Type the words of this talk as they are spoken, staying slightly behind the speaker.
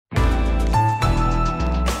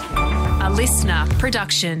listener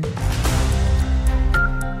production.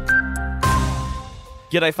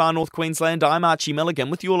 G'day Far North Queensland, I'm Archie Milligan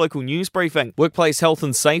with your local news briefing. Workplace health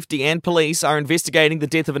and safety and police are investigating the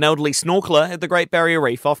death of an elderly snorkeler at the Great Barrier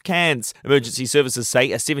Reef off Cairns. Emergency services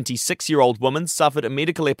say a 76-year-old woman suffered a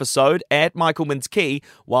medical episode at Michaelman's Quay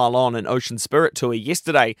while on an ocean spirit tour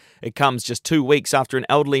yesterday. It comes just 2 weeks after an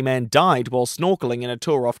elderly man died while snorkeling in a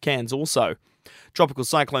tour off Cairns also. Tropical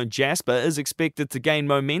cyclone Jasper is expected to gain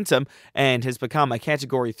momentum and has become a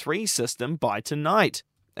Category 3 system by tonight,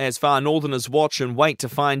 as far northerners watch and wait to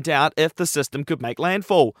find out if the system could make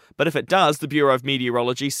landfall. But if it does, the Bureau of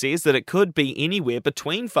Meteorology says that it could be anywhere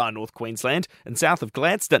between far north Queensland and south of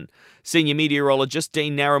Gladstone. Senior meteorologist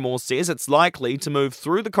Dean Narramore says it's likely to move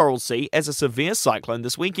through the Coral Sea as a severe cyclone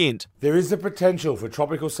this weekend. There is the potential for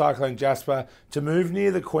Tropical Cyclone Jasper to move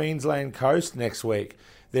near the Queensland coast next week.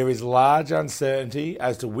 There is large uncertainty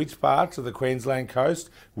as to which parts of the Queensland coast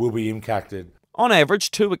will be impacted. On average,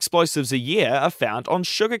 2 explosives a year are found on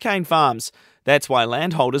sugarcane farms. That's why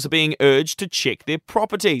landholders are being urged to check their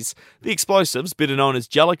properties. The explosives, better known as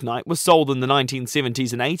gelignite, were sold in the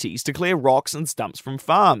 1970s and 80s to clear rocks and stumps from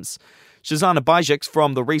farms. Shazana Bajik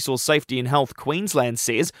from the Resource Safety and Health Queensland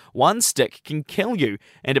says one stick can kill you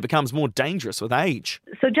and it becomes more dangerous with age.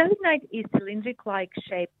 So gelignite is cylindrical-like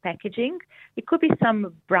shaped packaging. It could be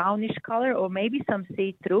some brownish color or maybe some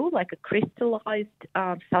see-through, like a crystallized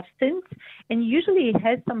substance. And usually it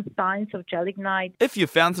has some signs of gelignite. If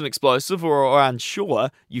you've found an explosive or are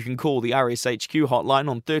unsure, you can call the RSHQ hotline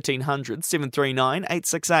on 1300 739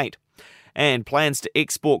 868. And plans to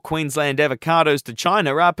export Queensland avocados to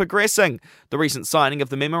China are progressing. The recent signing of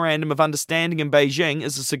the Memorandum of Understanding in Beijing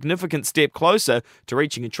is a significant step closer to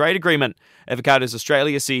reaching a trade agreement. Avocados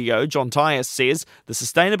Australia CEO John Tyus says the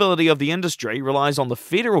sustainability of the industry relies on the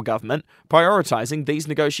federal government prioritising these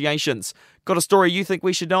negotiations. Got a story you think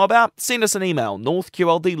we should know about? Send us an email,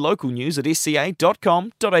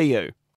 northqldlocalnews@sca.com.au.